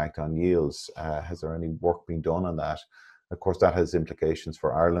the impact on yields. Has there any work been done on that? Of course, that has implications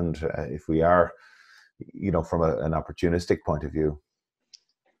for Ireland if we are, from an opportunistic point of view.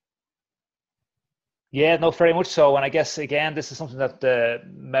 Yeah, no, very much so. And I guess, again, this is something that the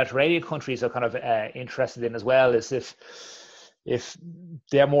Mediterranean countries are kind of interested in as well, is if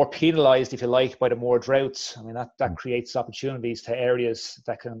they're more penalized, if you like, by the more droughts. I mean, that creates opportunities to areas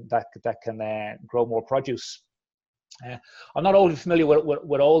that can grow more produce. I'm not overly familiar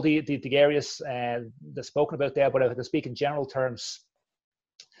with all the areas that's spoken about there, but if I can speak in general terms,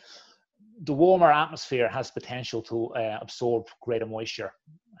 the warmer atmosphere has potential to absorb greater moisture.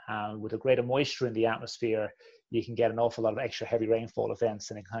 And with a greater moisture in the atmosphere, you can get an awful lot of extra heavy rainfall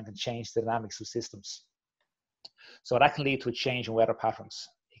events, and it can change the dynamics of systems. So that can lead to a change in weather patterns.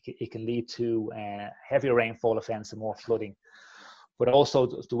 It can lead to heavier rainfall events and more flooding. But also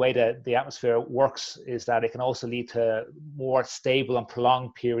the way that the atmosphere works is that it can also lead to more stable and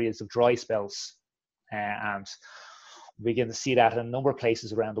prolonged periods of dry spells. And we begin to see that in a number of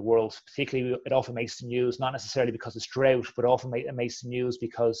places around the world. Particularly, it often makes the news, not necessarily because it's drought, but often it makes the news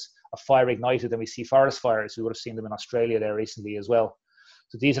because a fire ignited, and we see forest fires. We would have seen them in Australia there recently as well.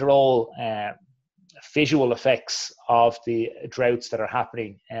 So these are all visual effects of the droughts that are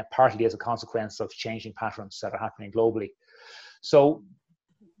happening, partly as a consequence of changing patterns that are happening globally. So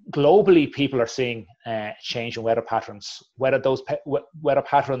globally, people are seeing change in weather patterns. Whether those weather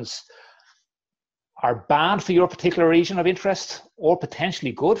patterns are bad for your particular region of interest, or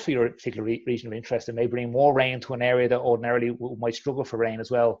potentially good for your particular region of interest, it may bring more rain to an area that ordinarily might struggle for rain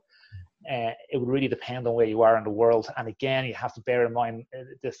as well. It would really depend on where you are in the world. And again, you have to bear in mind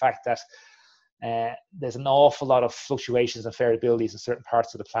the fact that there's an awful lot of fluctuations and variabilities in certain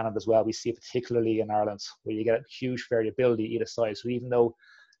parts of the planet as well. We see it particularly in Ireland, where you get huge variability either side. So even though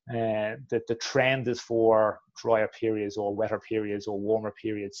the trend is for drier periods or wetter periods or warmer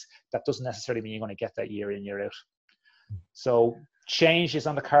periods, that doesn't necessarily mean you're going to get that year in, year out. So change is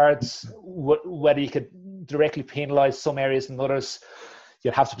on the cards. Whether you could directly penalise some areas and others,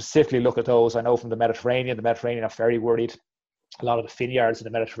 you'd have to specifically look at those. I know from the Mediterranean are very worried. A lot of the vineyards in the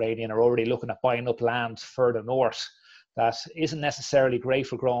Mediterranean are already looking at buying up land further north that isn't necessarily great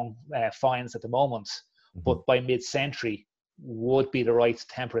for growing vines at the moment, but by mid-century would be the right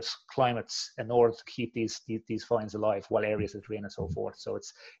temperate climates in order to keep these vines alive while areas are green and so forth. So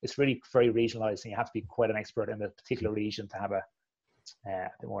it's really very regionalised, and you have to be quite an expert in a particular region to have a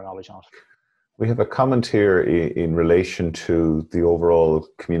bit more knowledge on it. We have a comment here in relation to the overall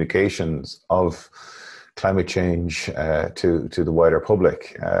communications of climate change to the wider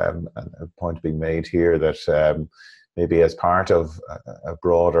public. And a point being made here that maybe as part of a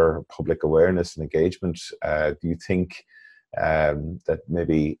broader public awareness and engagement, do you think that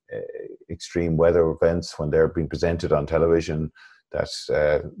maybe extreme weather events, when they're being presented on television,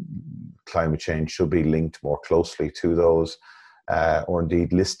 that climate change should be linked more closely to those, or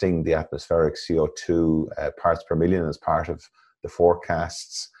indeed listing the atmospheric CO2 parts per million as part of the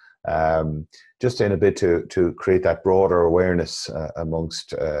forecasts, just in a bit to create that broader awareness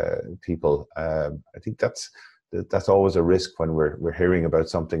amongst people. I think that's always a risk when we're hearing about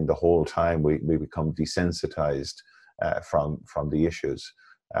something the whole time. We become desensitized from the issues,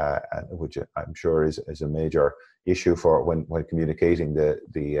 which I'm sure is a major issue for when communicating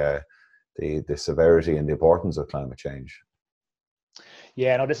the severity and the importance of climate change.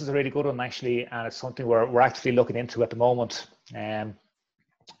 Yeah, no, this is a really good one actually, and it's something we're actually looking into at the moment.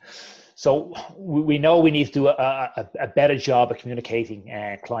 So we know we need to do a better job at communicating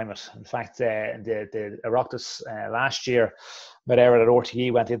climate. In fact, the Oireachtas last year, Eireann at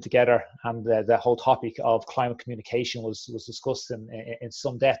RTE went in together, and the whole topic of climate communication was discussed in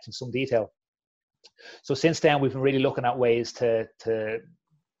some depth, in some detail. So since then, we've been really looking at ways to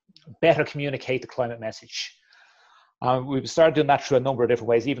better communicate the climate message. We've started doing that through a number of different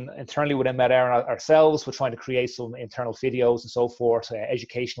ways. Even internally within Eireann ourselves, we're trying to create some internal videos and so forth,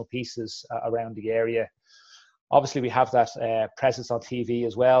 educational pieces around the area. Obviously, we have that presence on TV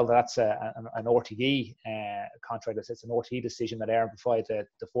as well. That's an RTE contract. It's an RTE decision that Eireann provide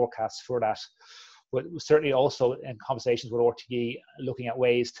the forecasts for that. But certainly also in conversations with RTE, looking at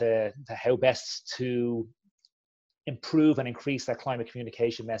ways to how best to improve and increase that climate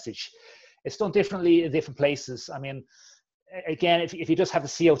communication message. It's done differently in different places. I mean, again, if you just have the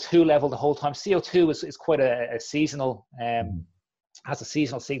CO2 level the whole time, CO2 is quite a seasonal, has a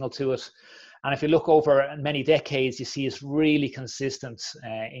seasonal signal to it. And if you look over many decades, you see this really consistent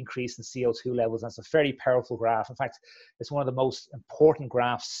increase in CO2 levels. And it's a very powerful graph. In fact, it's one of the most important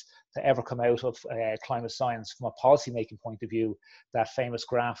graphs to ever come out of climate science from a policy-making point of view. That famous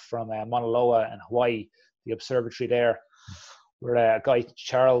graph from Mauna Loa in Hawaii, the observatory there, where a guy,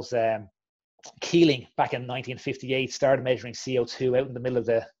 Charles Keeling, back in 1958, started measuring CO2 out in the middle of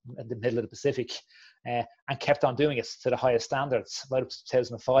the Pacific, and kept on doing it to the highest standards, right up to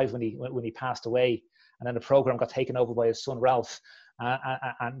 2005 when he passed away. And then the program got taken over by his son Ralph,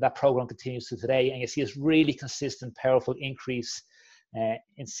 and that program continues to today. And you see this really consistent, powerful increase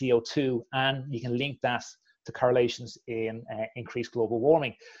in CO2, and you can link that to correlations in increased global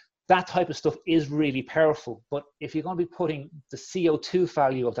warming. That type of stuff is really powerful. But if you're going to be putting the CO2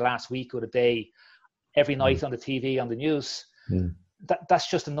 value of the last week or the day every night on the TV, on the news, that's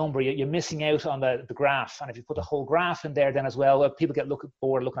just a number. You're missing out on the graph. And if you put the whole graph in there then as well, people get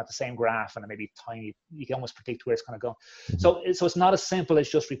bored looking at the same graph, and it may be tiny. You can almost predict where it's going to go. So it's not as simple as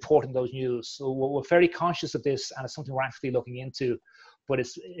just reporting those news. So we're very conscious of this, and it's something we're actually looking into. But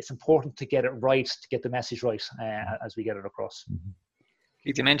it's important to get it right, to get the message right as we get it across.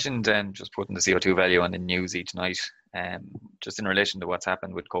 Keith, you mentioned just putting the CO2 value on the news each night, just in relation to what's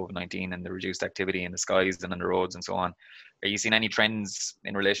happened with COVID-19 and the reduced activity in the skies and on the roads and so on. Are you seeing any trends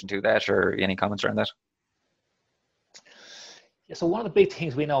in relation to that, or any comments around that? Yeah, so one of the big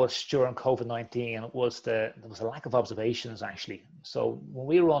things we noticed during COVID-19 was there was a lack of observations, actually. So when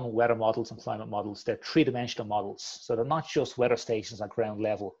we run weather models and climate models, they're three-dimensional models. So they're not just weather stations at ground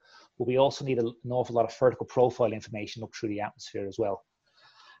level, but we also need an awful lot of vertical profile information up through the atmosphere as well.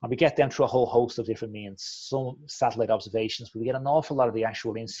 And we get them through a whole host of different means, some satellite observations, but we get an awful lot of the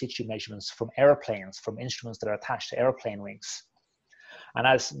actual in situ measurements from airplanes, from instruments that are attached to airplane wings. And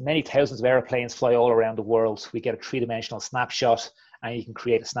as many thousands of airplanes fly all around the world, we get a three-dimensional snapshot, and you can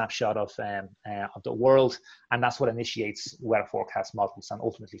create a snapshot of the world, and that's what initiates weather forecast models and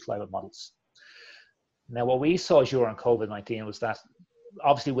ultimately climate models. Now, what we saw during COVID-19 was that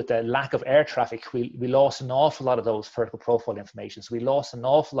obviously with the lack of air traffic, we lost an awful lot of those vertical profile information. So we lost an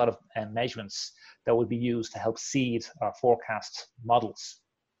awful lot of measurements that would be used to help seed our forecast models.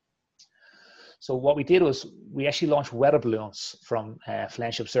 So what we did was we actually launched weather balloons from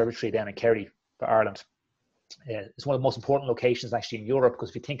Flemish Observatory down in Kerry, Ireland. It's one of the most important locations actually in Europe, because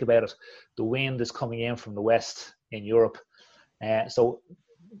if you think about it, the wind is coming in from the west in Europe. So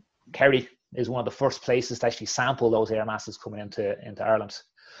Kerry is one of the first places to actually sample those air masses coming into Ireland.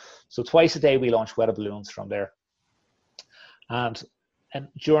 So twice a day we launch weather balloons from there. And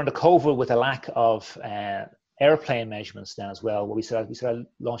during the COVID, with a lack of airplane measurements then as well, what we started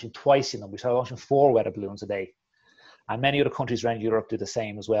launching twice in them. We started launching 4 weather balloons a day. And many other countries around Europe do the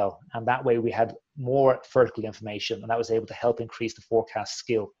same as well. And that way we had more vertical information, and that was able to help increase the forecast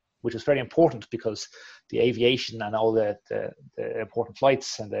skill, which was very important because the aviation and all the important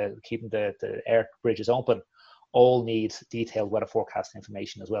flights and keeping the air bridges open all need detailed weather forecast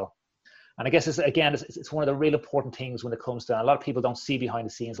information as well. And I guess it's one of the real important things when it comes to, a lot of people don't see behind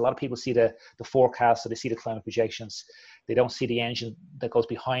the scenes. A lot of people see the forecast, so they see the climate projections. They don't see the engine that goes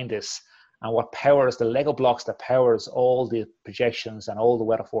behind this. And what powers the Lego blocks that powers all the projections and all the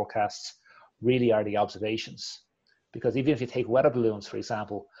weather forecasts really are the observations. Because even if you take weather balloons, for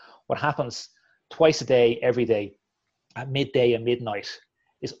example, what happens twice a day, every day, at midday and midnight,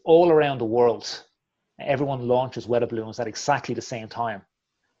 is all around the world. Everyone launches weather balloons at exactly the same time.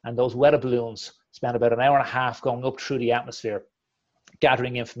 And those weather balloons spend about an hour and a half going up through the atmosphere,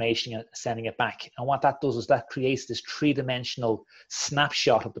 gathering information and sending it back. And what that does is that creates this three-dimensional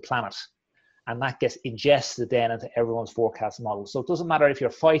snapshot of the planet. And that gets ingested then into everyone's forecast model. So it doesn't matter if you're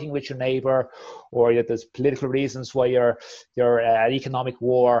fighting with your neighbor or there's political reasons why you're at economic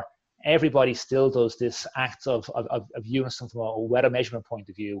war. Everybody still does this act of unison from a weather measurement point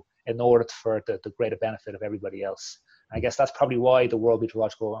of view in order for the greater benefit of everybody else. And I guess that's probably why the World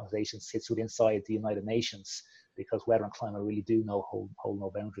Meteorological Organization sits inside the United Nations, because weather and climate really do hold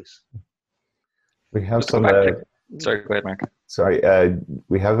no boundaries. We have some... Sorry, go ahead, Mark. Sorry,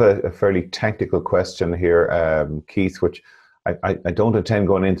 we have a fairly technical question here, Keith, which I don't intend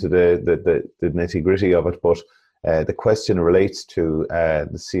going into the nitty-gritty of it, but the question relates to the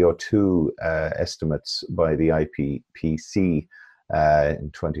CO2 estimates by the IPCC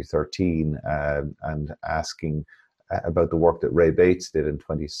in 2013 and asking about the work that Ray Bates did in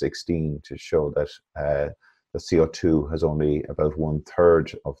 2016 to show that the CO2 has only about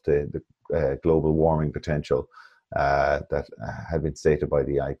 1/3 of the global warming potential that had been stated by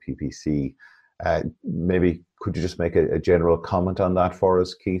the IPCC. Maybe could you just make a general comment on that for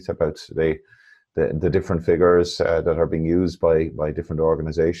us, Keith, about the different figures that are being used by different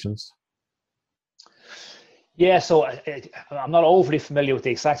organizations? Yeah, so I'm not overly familiar with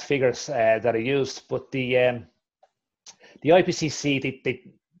the exact figures that are used, but the IPCC,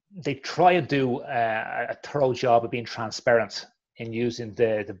 they try and do a thorough job of being transparent in using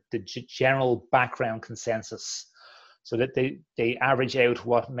the general background consensus, so that they average out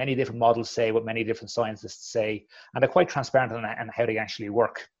what many different models say, what many different scientists say, and they're quite transparent on how they actually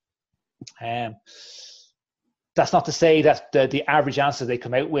work. That's not to say that the average answer they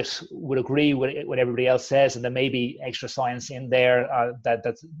come out with would agree with what everybody else says, and there may be extra science in there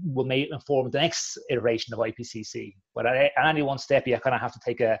that will may inform the next iteration of IPCC. But at any one step, you kind of have to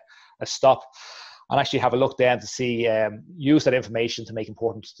take a stop and actually have a look then to see, use that information to make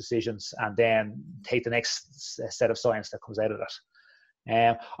important decisions, and then take the next set of science that comes out of that.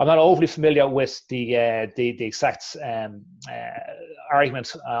 I'm not overly familiar with the exact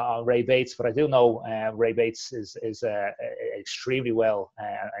argument on Ray Bates, but I do know Ray Bates is extremely well,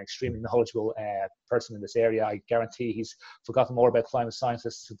 an extremely knowledgeable person in this area. I guarantee he's forgotten more about climate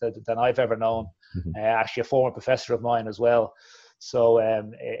scientists than I've ever known. Actually, a former professor of mine as well. So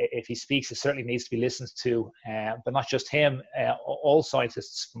if he speaks, it certainly needs to be listened to. But not just him, all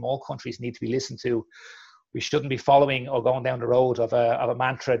scientists from all countries need to be listened to. We shouldn't be following or going down the road of a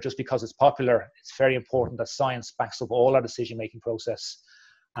mantra just because it's popular. It's very important that science backs up all our decision-making process.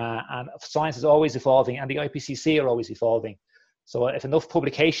 And science is always evolving, and the IPCC are always evolving. So if enough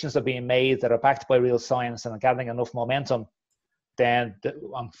publications are being made that are backed by real science and are gathering enough momentum, then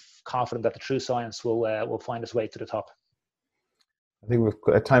I'm confident that the true science will find its way to the top. I think we've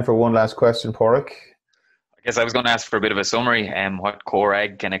got time for one last question, Pádraig. I guess I was going to ask for a bit of a summary. What core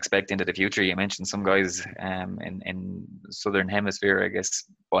ag can expect into the future? You mentioned some guys in southern hemisphere, I guess,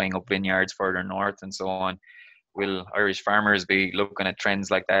 buying up vineyards further north and so on. Will Irish farmers be looking at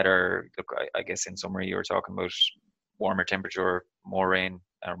trends like that? Or look, I guess in summary, you were talking about warmer temperature, more rain,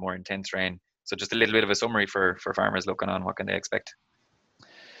 or more intense rain. So just a little bit of a summary for farmers looking on, what can they expect?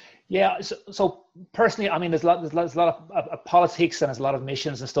 Yeah, so personally, I mean, there's a lot of politics, and there's a lot of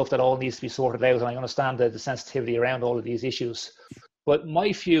missions and stuff that all needs to be sorted out, and I understand the sensitivity around all of these issues. But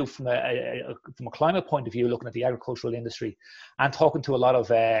my view from a climate point of view, looking at the agricultural industry and talking to a lot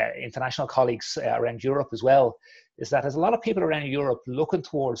of international colleagues around Europe as well, is that there's a lot of people around Europe looking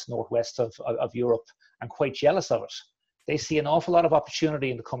towards northwest of Europe and quite jealous of it. They see an awful lot of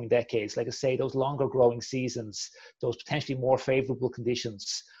opportunity in the coming decades. Like I say, those longer growing seasons, those potentially more favorable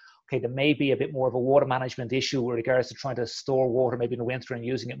conditions. Okay, there may be a bit more of a water management issue with regards to trying to store water maybe in the winter and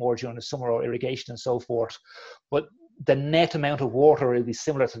using it more during the summer, or irrigation and so forth. But the net amount of water will be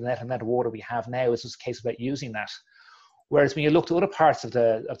similar to the net amount of water we have now. It's just a case about using that. Whereas when you look to other parts of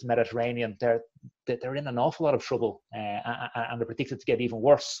the Mediterranean, they're in an awful lot of trouble, and they're predicted to get even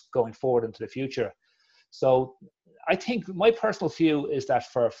worse going forward into the future. So I think my personal view is that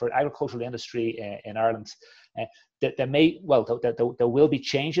for agricultural industry in Ireland, that there will be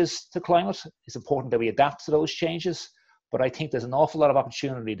changes to climate. It's important that we adapt to those changes, but I think there's an awful lot of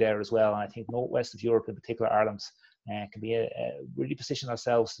opportunity there as well. And I think northwest of Europe, in particular Ireland, can be really position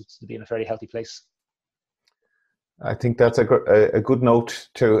ourselves to be in a very healthy place. I think that's a good note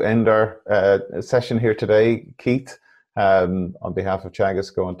to end our session here today, Keith. On behalf of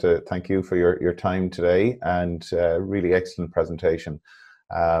Teagasc, I want to thank you for your time today and really excellent presentation.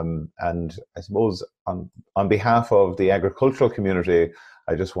 And I suppose on behalf of the agricultural community,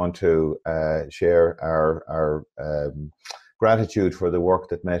 I just want to share our gratitude for the work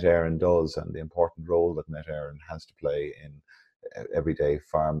that Eireann does and the important role that Eireann has to play in everyday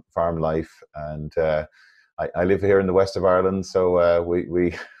farm life. And I live here in the west of Ireland, so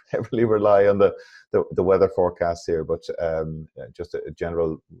we heavily rely on the weather forecasts here. But just a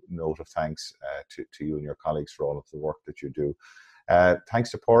general note of thanks to you and your colleagues for all of the work that you do. Thanks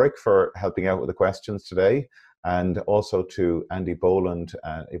to Pádraig for helping out with the questions today, and also to Andy Boland,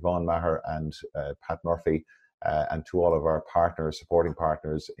 Yvonne Maher, and Pat Murphy, and to all of our partners, supporting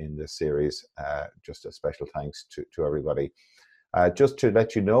partners in this series. Just a special thanks to everybody. Just to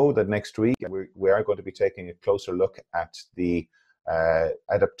let you know that next week we are going to be taking a closer look at the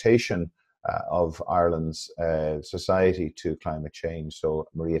adaptation of Ireland's society to climate change. So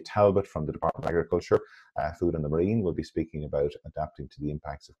Maria Talbot from the Department of Agriculture, Food and the Marine will be speaking about adapting to the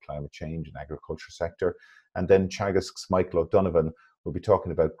impacts of climate change in the agriculture sector. And then Teagasc's Michael O'Donovan will be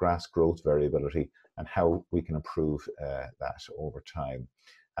talking about grass growth variability and how we can improve that over time.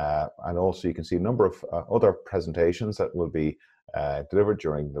 And also you can see a number of other presentations that will be delivered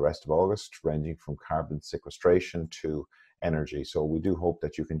during the rest of August, ranging from carbon sequestration to energy. So we do hope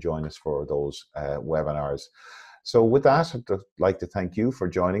that you can join us for those webinars. So with that, I'd like to thank you for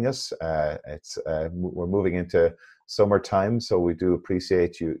joining us. We're moving into summertime, so we do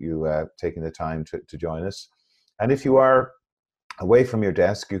appreciate you taking the time to join us. And if you are away from your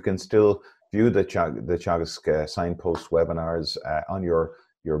desk, you can still view the Teagasc signpost webinars on your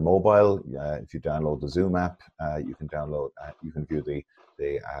mobile. If you download the Zoom app, you can view the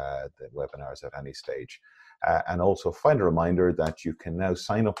webinars at any stage. And also find a reminder that you can now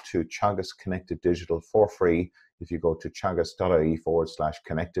sign up to Teagasc Connected Digital for free if you go to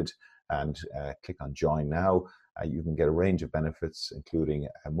teagasc.ie/connected and click on Join Now. You can get a range of benefits, including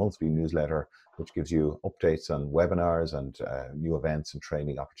a monthly newsletter, which gives you updates on webinars and new events and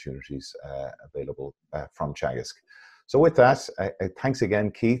training opportunities available from Teagasc. So with that, thanks again,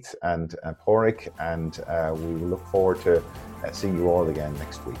 Keith and Pádraig, and we will look forward to seeing you all again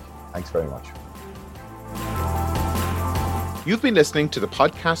next week. Thanks very much. You've been listening to the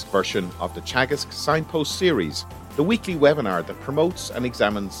podcast version of the Teagasc Signpost series, the weekly webinar that promotes and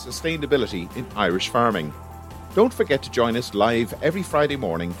examines sustainability in Irish farming. Don't forget to join us live every Friday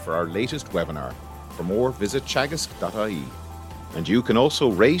morning for our latest webinar. For more, visit teagasc.ie. And you can also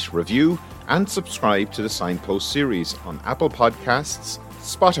rate, review, and subscribe to the Signpost series on Apple Podcasts,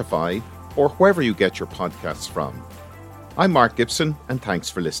 Spotify, or wherever you get your podcasts from. I'm Mark Gibson, and thanks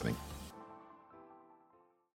for listening.